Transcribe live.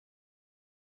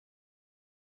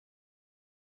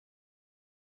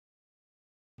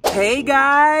Hey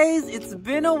guys, it's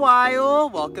been a while.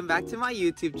 Welcome back to my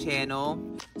YouTube channel.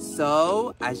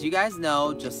 So, as you guys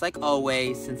know, just like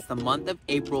always, since the month of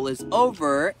April is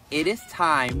over, it is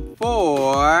time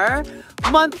for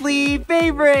monthly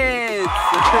favorites.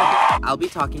 I'll be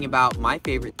talking about my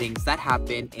favorite things that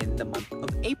happened in the month of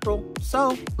April.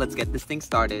 So, let's get this thing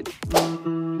started.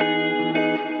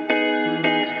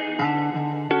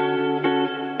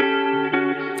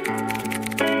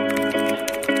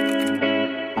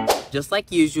 Just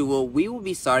like usual, we will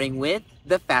be starting with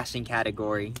the fashion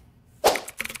category.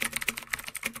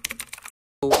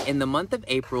 In the month of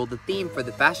April, the theme for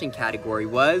the fashion category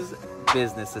was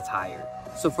business attire.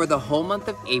 So for the whole month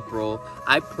of April,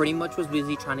 I pretty much was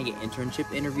busy trying to get internship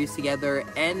interviews together,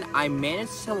 and I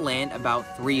managed to land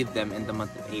about 3 of them in the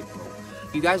month of April.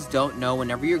 If you guys don't know,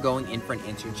 whenever you're going in for an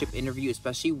internship interview,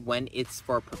 especially when it's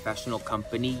for a professional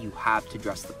company, you have to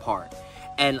dress the part.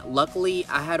 And luckily,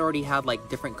 I had already had like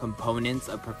different components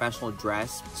of professional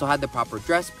dress. So I had the proper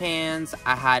dress pants,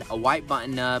 I had a white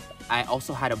button up, I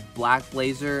also had a black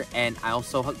blazer, and I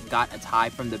also got a tie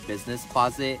from the business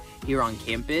closet here on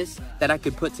campus that I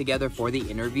could put together for the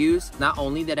interviews. Not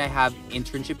only did I have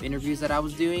internship interviews that I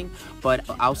was doing, but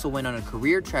I also went on a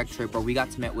career track trip where we got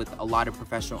to meet with a lot of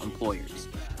professional employers.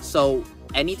 So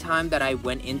anytime that I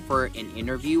went in for an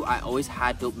interview, I always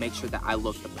had to make sure that I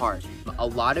looked the part. A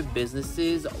lot of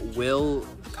businesses will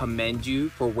commend you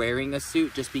for wearing a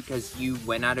suit just because you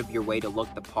went out of your way to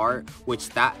look the part, which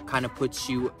that kind of puts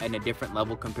you in a different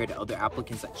level compared to other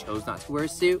applicants that chose not to wear a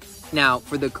suit. Now,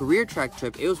 for the career track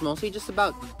trip, it was mostly just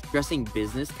about dressing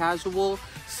business casual.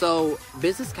 So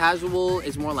business casual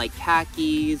is more like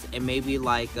khakis and maybe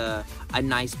like a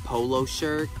nice polo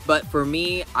shirt. But for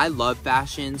me, I love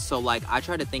fashion, so like I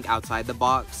try to think outside the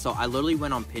box. So I literally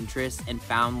went on Pinterest and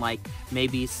found like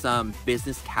maybe some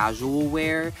business casual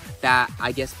wear that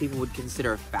I guess people would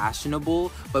consider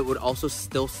fashionable, but would also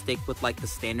still stick with like the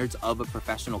standards of a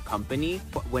professional company.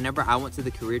 Whenever I went to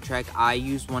the career track, I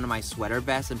used one of my sweater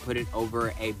vests and put it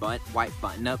over a white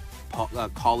button-up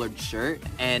collared shirt,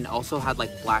 and also had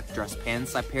like black dress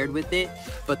pants I paired with it.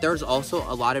 But there's also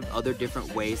a lot of other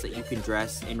different ways that you can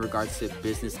dress in regards to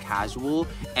business casual,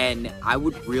 and I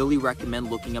would really recommend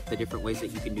looking up the different ways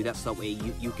that you can do that, so that way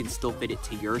you can still fit it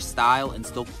to your style and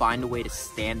still find a way to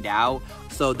stand out.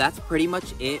 So that's pretty much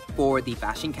it for the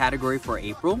fashion category for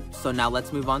April. So now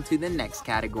let's move on to the next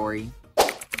category.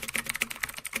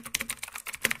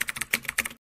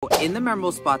 In the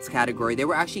memorable spots category, there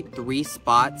were actually 3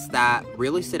 spots that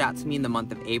really stood out to me in the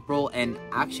month of April and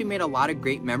actually made a lot of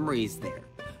great memories there.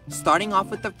 Starting off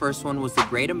with the first one was the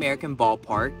Great American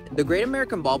Ballpark. The Great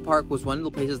American Ballpark was one of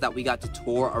the places that we got to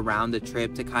tour around the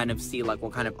trip to kind of see like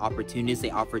what kind of opportunities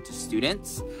they offered to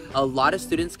students. A lot of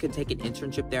students could take an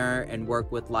internship there and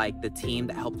work with like the team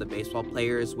that helped the baseball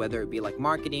players, whether it be like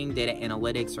marketing, data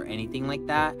analytics, or anything like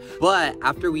that. But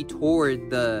after we toured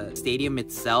the stadium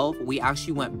itself, we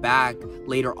actually went back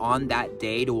later on that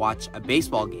day to watch a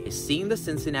baseball game. Seeing the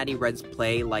Cincinnati Reds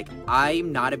play, like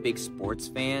I'm not a big sports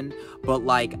fan, but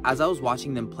like as I was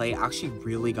watching them play, I actually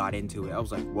really got into it. I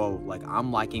was like, whoa, like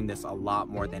I'm liking this a lot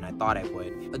more than I thought I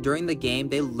would. During the game,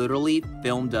 they literally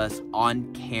filmed us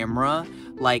on camera,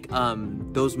 like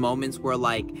those moments where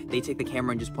like they take the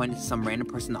camera and just point it to some random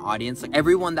person in the audience. Like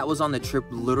everyone that was on the trip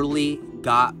literally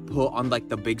got put on like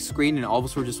the big screen, and all of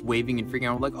us were just waving and freaking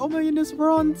out like, oh my goodness,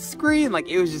 we're on screen. Like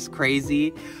it was just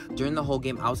crazy. During the whole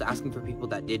game, I was asking for people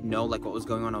that did know like what was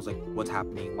going on. I was like, what's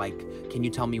happening? Like, can you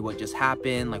tell me what just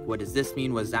happened? Like, what does this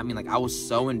mean? What does that mean? Like I was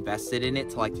so invested in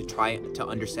it to try to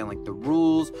understand like the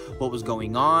rules, what was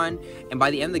going on. And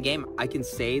by the end of the game, I can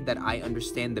say that I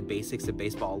understand the basics of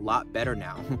baseball a lot better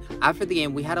now. After the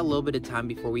game, we had a little bit of time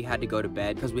before we had to go to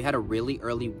bed because we had a really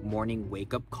early morning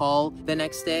wake-up call the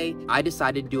next day. I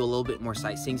decided to do a little bit more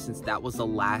sightseeing since that was the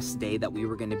last day that we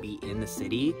were going to be in the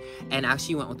city, and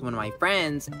actually went with one of my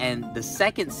friends. And the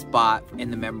second spot in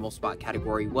the memorable spot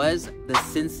category was the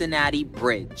Cincinnati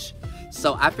Bridge.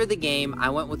 So after the game, I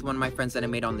went with one of my friends that I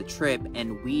made on the trip,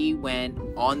 and we went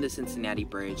on the Cincinnati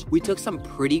Bridge. We took some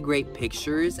pretty great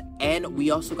pictures, and we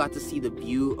also got to see the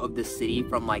view of the city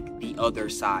from like the other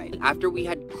side. After we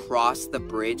had crossed the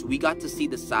bridge, we got to see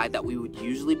the side that we would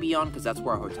usually be on because that's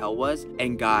where our hotel was.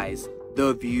 And guys,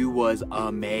 the view was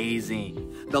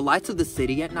amazing. The lights of the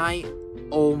city at night,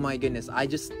 oh my goodness,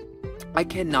 I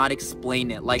cannot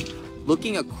explain it. Like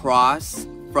looking across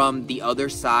from the other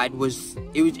side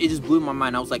it just blew my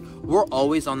mind. I was like, we're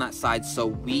always on that side, so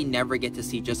we never get to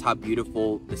see just how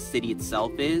beautiful the city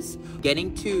itself is.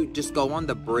 Getting to just go on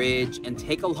the bridge and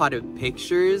take a lot of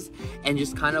pictures and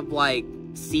just kind of like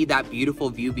see that beautiful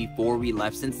view before we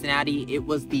left Cincinnati, it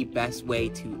was the best way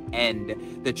to end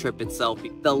the trip itself.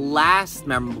 The last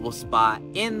memorable spot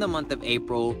in the month of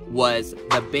April was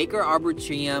the Baker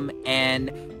Arboretum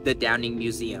and the Downing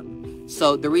Museum.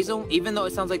 So the reason, even though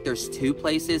it sounds like there's two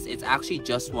places, it's actually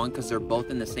just one because they're both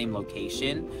in the same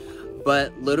location.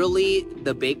 But literally,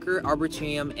 the Baker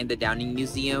Arboretum and the Downing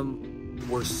Museum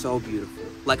were so beautiful.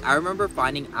 Like, I remember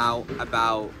finding out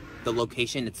about the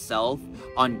location itself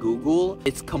on Google.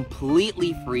 It's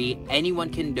completely free.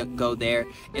 Anyone can go there.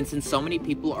 And since so many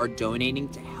people are donating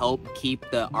to help keep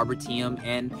the Arboretum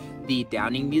and the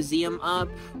Downing Museum up,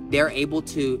 they're able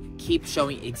to keep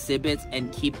showing exhibits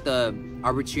and keep the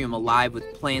Arboretum alive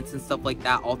with plants and stuff like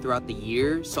that all throughout the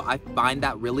year. So I find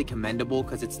that really commendable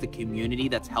because it's the community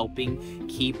that's helping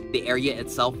keep the area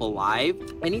itself alive.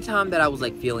 Anytime that I was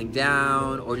like feeling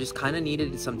down or just kind of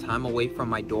needed some time away from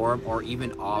my dorm or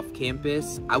even off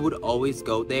campus, I would always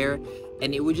go there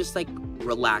and it would just like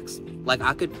relax me. Like,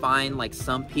 I could find like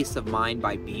some peace of mind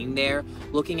by being there,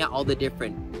 looking at all the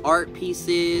different art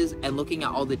pieces and looking at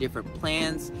all the different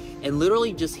plants and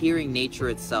literally just hearing nature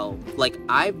itself. Like,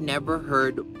 I've never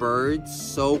heard birds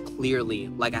so clearly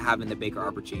like I have in the Baker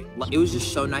Arboretum. It was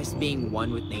just so nice being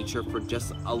one with nature for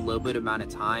just a little bit amount of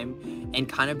time and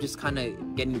kind of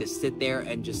getting to sit there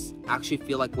and just actually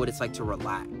feel like what it's like to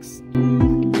relax.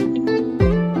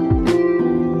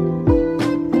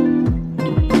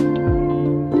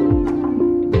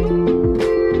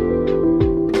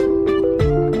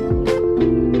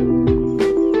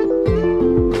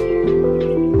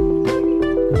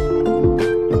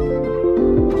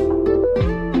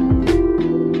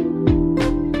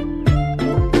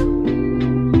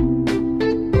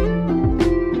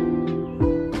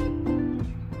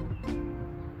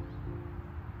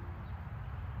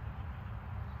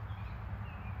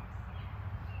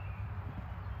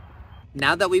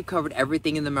 Now that we've covered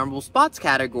everything in the memorable spots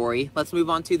category, let's move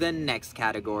on to the next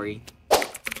category.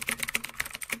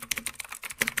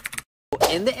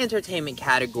 In the entertainment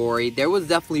category, there was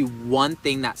definitely one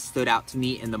thing that stood out to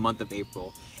me in the month of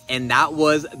April, and that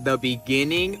was the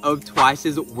beginning of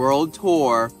Twice's world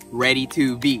tour, Ready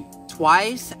to Be.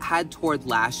 Twice had toured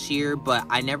last year, but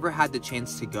I never had the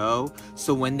chance to go.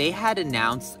 So when they had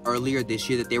announced earlier this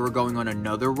year that they were going on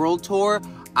another world tour,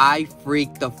 I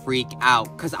freaked the freak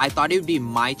out because I thought it would be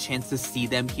my chance to see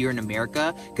them here in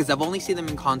America, because I've only seen them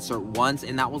in concert once,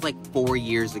 and that was like 4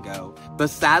 years ago. But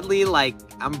sadly, like,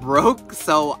 I'm broke,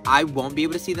 so I won't be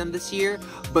able to see them this year.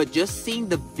 But just seeing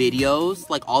the videos,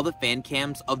 like all the fan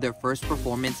cams of their first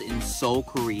performance in Seoul,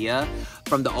 Korea,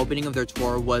 from the opening of their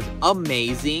tour was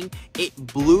amazing. It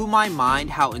blew my mind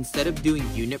how instead of doing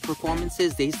unit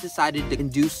performances, they decided to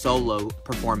do solo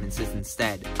performances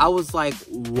instead. I was like,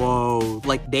 whoa,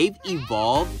 like they've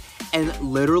evolved. And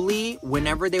literally,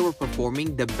 whenever they were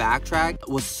performing, the backtrack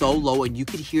was so low and you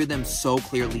could hear them so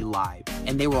clearly live.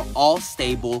 And they were all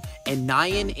stable. And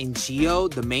Nayeon and Jihyo,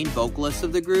 the main vocalists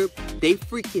of the group, they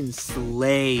freaking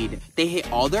slayed. They hit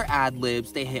all their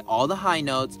ad-libs, they hit all the high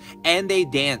notes, and they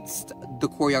danced the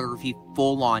choreography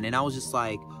full on. And I was just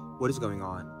like, what is going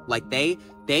on? Like, they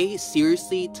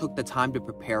seriously took the time to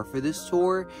prepare for this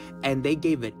tour, and they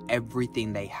gave it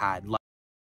everything they had.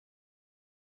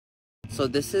 So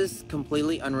this is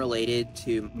completely unrelated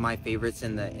to my favorites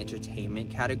in the entertainment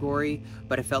category,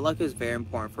 but I felt like it was very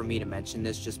important for me to mention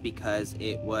this just because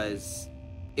it was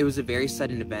a very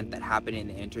sudden event that happened in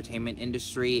the entertainment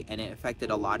industry, and it affected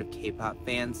a lot of K-pop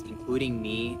fans, including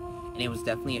me, and it was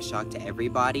definitely a shock to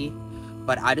everybody.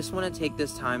 But I just want to take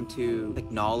this time to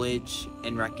acknowledge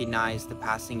and recognize the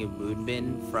passing of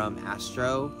Moonbin from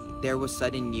Astro. There was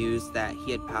sudden news that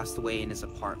he had passed away in his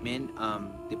apartment.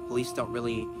 The police don't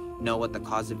really know what the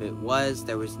cause of it was.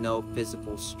 There was no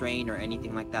physical strain or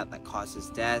anything like that that caused his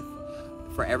death.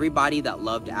 For everybody that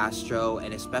loved Astro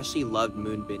and especially loved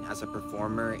Moonbin as a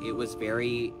performer, it was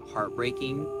very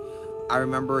heartbreaking. I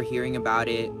remember hearing about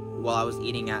it while I was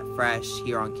eating at Fresh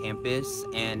here on campus,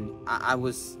 and I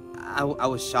was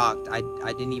shocked. I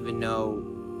didn't even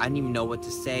know what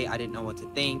to say. I didn't know what to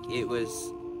think. It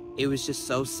was just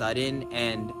so sudden.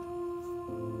 And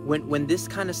when this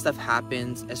kind of stuff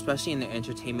happens, especially in the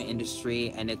entertainment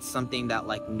industry, and it's something that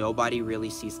like nobody really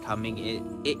sees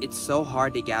coming, it's so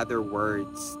hard to gather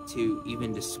words to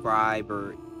even describe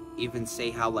or even say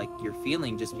how like you're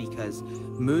feeling, just because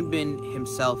Moonbin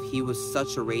himself, he was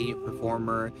such a radiant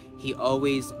performer. He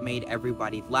always made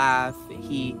everybody laugh.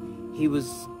 He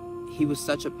was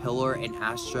such a pillar in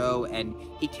Astro, and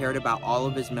he cared about all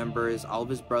of his members, all of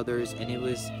his brothers, and it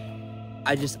was,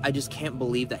 I just can't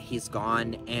believe that he's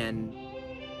gone. And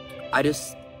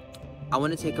I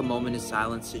want to take a moment of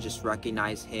silence to just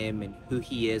recognize him and who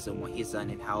he is and what he's done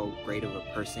and how great of a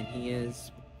person he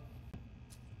is.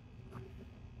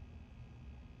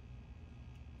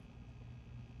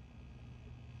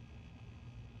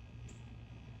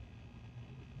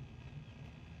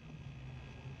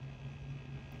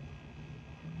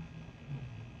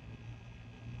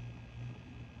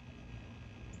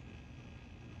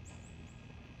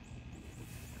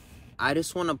 I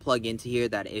just want to plug into here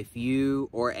that if you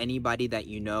or anybody that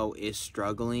you know is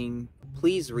struggling,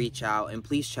 please reach out and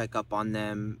please check up on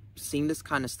them. Seeing this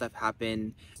kind of stuff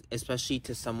happen, especially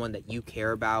to someone that you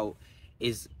care about,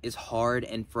 is hard.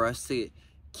 And for us to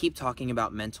keep talking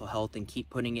about mental health and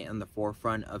keep putting it on the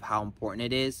forefront of how important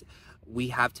it is, we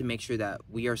have to make sure that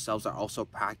we ourselves are also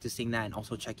practicing that and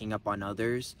also checking up on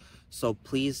others. So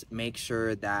please make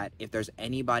sure that if there's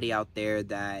anybody out there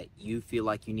that you feel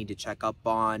like you need to check up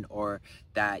on or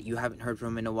that you haven't heard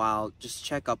from in a while, just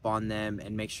check up on them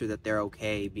and make sure that they're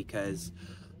okay, because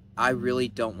I really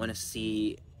don't want to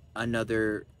see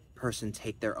another person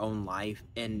take their own life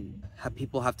and have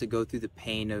people have to go through the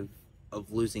pain of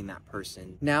losing that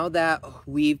person. Now that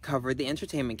we've covered the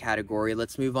entertainment category,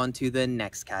 let's move on to the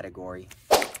next category.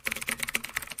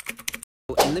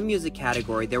 In the music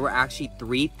category, there were actually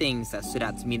 3 things that stood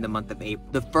out to me in the month of April.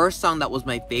 The first song that was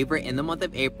my favorite in the month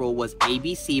of April was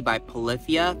ABC by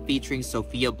Polyphia featuring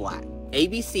Sophia Black.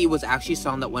 ABC was actually a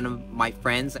song that one of my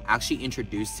friends actually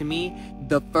introduced to me.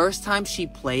 The first time she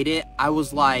played it, I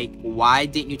was like, why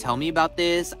didn't you tell me about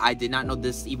this? I did not know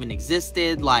this even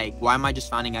existed. Like, why am I just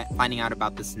finding out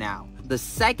about this now? The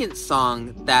second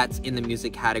song that's in the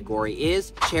music category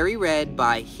is Cherry Red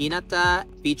by Hinata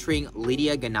featuring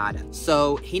Lydia Ganada.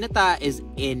 So Hinata is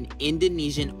an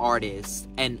Indonesian artist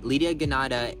and Lydia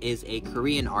Ganada is a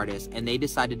Korean artist, and they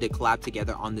decided to collab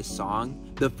together on this song.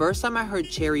 The first time I heard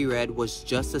Cherry Red was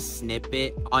just a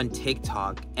snippet on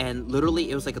TikTok, and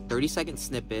literally it was like a 30-second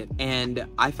snippet, and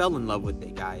I fell in love with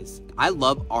it, guys. I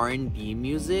love R&B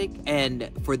music, and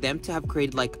for them to have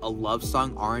created like a love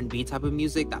song R&B type of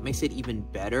music, that makes it even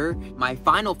better. My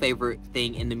final favorite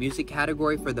thing in the music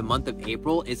category for the month of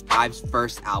April is IVE's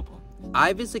first album.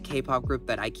 IVE is a K-pop group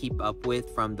that I keep up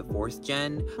with from the 4th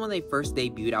gen. When they first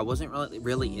debuted, I wasn't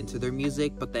really into their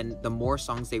music, but then the more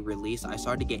songs they released, I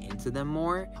started to get into them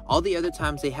more. All the other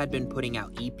times they had been putting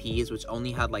out EPs, which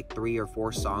only had like 3 or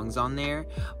 4 songs on there,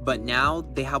 but now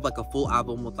they have like a full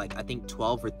album with like I think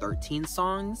 12 or 13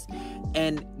 songs.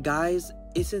 And guys,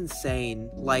 it's insane.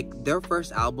 Like, their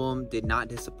first album did not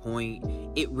disappoint.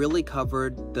 It really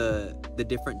covered the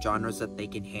different genres that they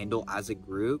can handle as a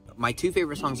group. My 2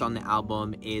 favorite songs on the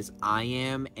album is I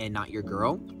Am and Not Your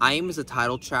Girl. I Am is a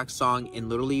title track song, and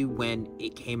literally when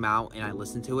it came out and I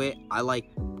listened to it, I like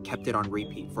kept it on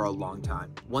repeat for a long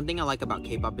time. One thing I like about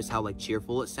K-pop is how like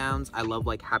cheerful it sounds. I love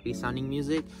like happy sounding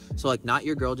music, so like Not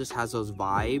Your Girl just has those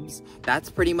vibes. That's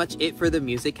pretty much it for the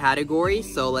music category,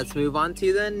 so let's move on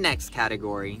to the next category.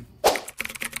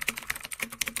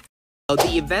 So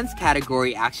the events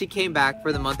category actually came back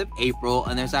for the month of April,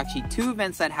 and there's actually 2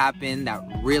 events that happened that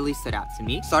really stood out to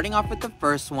me. Starting off with the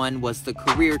first one was the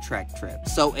career trek trip.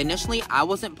 So initially I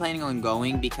wasn't planning on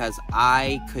going because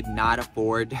I could not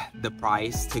afford the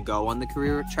price to go on the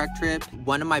career trek trip.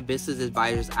 One of my business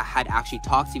advisors, I had actually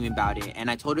talked to me about it,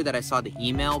 and I told her that I saw the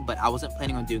email, but I wasn't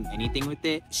planning on doing anything with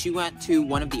it. She went to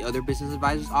one of the other business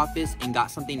advisors' office and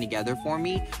got something together for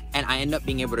me, and I ended up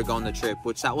being able to go on the trip,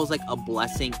 which that was like a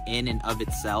blessing in and of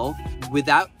itself.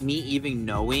 Without me even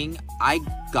knowing, I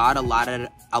got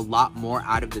a lot more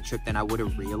out of the trip than I would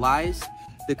have realized.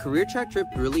 The career trek trip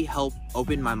really helped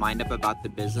open my mind up about the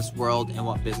business world and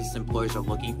what business employers are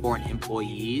looking for in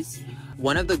employees.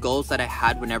 One of the goals that I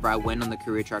had whenever I went on the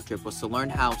career trek trip was to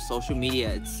learn how social media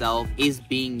itself is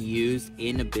being used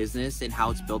in a business and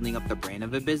how it's building up the brand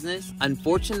of a business.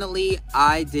 Unfortunately,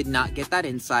 I did not get that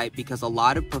insight because a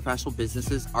lot of professional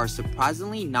businesses are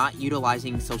surprisingly not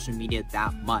utilizing social media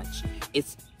that much.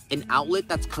 It's an outlet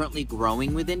that's currently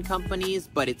growing within companies,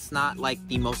 but it's not like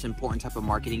the most important type of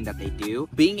marketing that they do.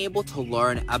 Being able to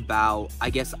learn about, I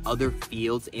guess, other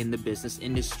fields in the business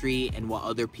industry and what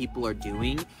other people are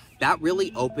doing, that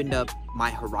really opened up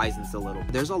my horizons a little.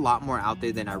 There's a lot more out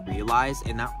there than I realized,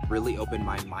 and that really opened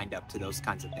my mind up to those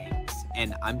kinds of things.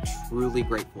 And I'm truly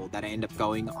grateful that I ended up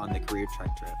going on the career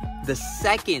trek trip. The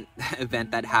second event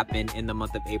that happened in the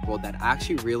month of April that I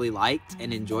actually really liked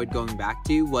and enjoyed going back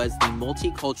to was the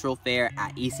Multicultural Fair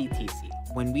at ECTC.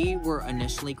 when we were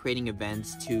initially creating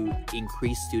events to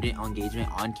increase student engagement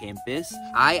on campus,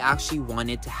 I actually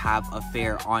wanted to have a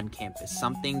fair on campus,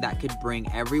 something that could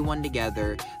bring everyone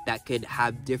together, that could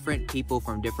have different people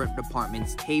from different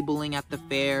departments tabling at the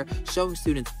fair, showing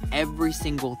students every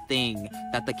single thing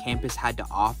that the campus had to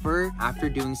offer after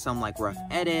doing some like rough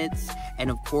edits, and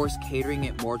of course catering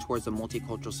it more towards the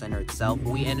Multicultural Center itself.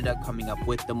 We ended up coming up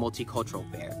with the Multicultural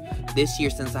Fair. This year,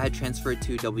 since I had transferred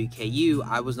to WKU,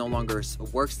 I was no longer a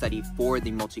work study for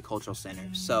the Multicultural Center.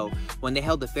 So when they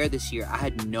held the fair this year, I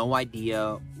had no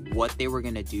idea what they were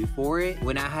gonna do for it.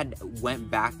 When I had went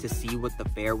back to see what the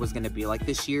fair was gonna be like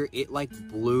this year, it like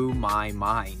blew my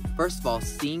mind. First of all,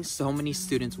 seeing so many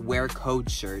students wear code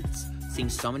shirts, seeing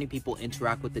so many people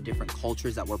interact with the different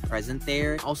cultures that were present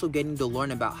there, also getting to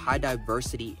learn about how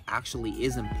diversity actually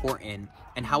is important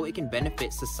and how it can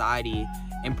benefit society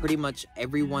and pretty much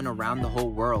everyone around the whole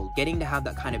world. Getting to have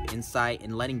that kind of insight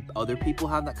and letting other people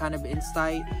have that kind of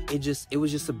insight, it was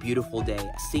just a beautiful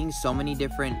day. Seeing so many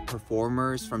different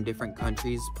performers from different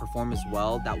countries perform as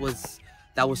well, that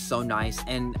was so nice.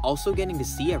 And also getting to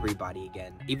see everybody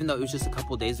again, even though it was just a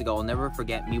couple days ago. I'll never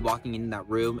forget me walking in that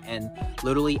room and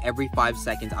literally every 5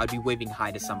 seconds I'd be waving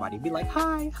hi to somebody, be like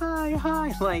hi, hi,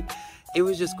 hi. Like, it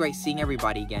was just great seeing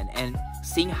everybody again and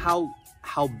seeing how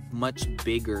much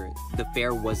bigger the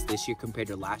fair was this year compared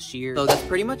to last year. So that's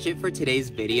pretty much it for today's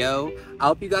video. I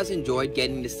hope you guys enjoyed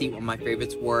getting to see what my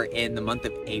favorites were in the month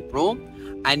of April.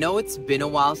 I know it's been a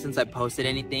while since I posted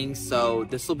anything, so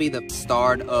this will be the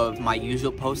start of my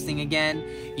usual posting again.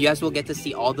 You guys will get to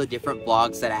see all the different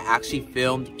vlogs that I actually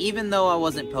filmed, even though I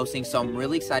wasn't posting, so I'm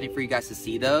really excited for you guys to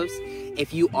see those.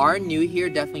 If you are new here,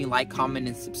 definitely like, comment,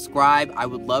 and subscribe. I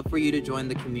would love for you to join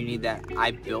the community that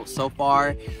I've built so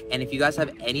far. And if you guys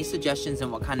have any suggestions on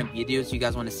what kind of videos you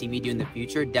guys want to see me do in the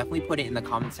future, definitely put it in the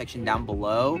comment section down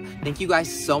below. Thank you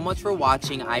guys so much for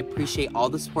watching. I appreciate all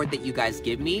the support that you guys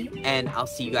give me, and I'll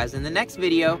see you guys in the next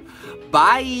video.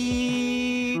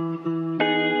 Bye!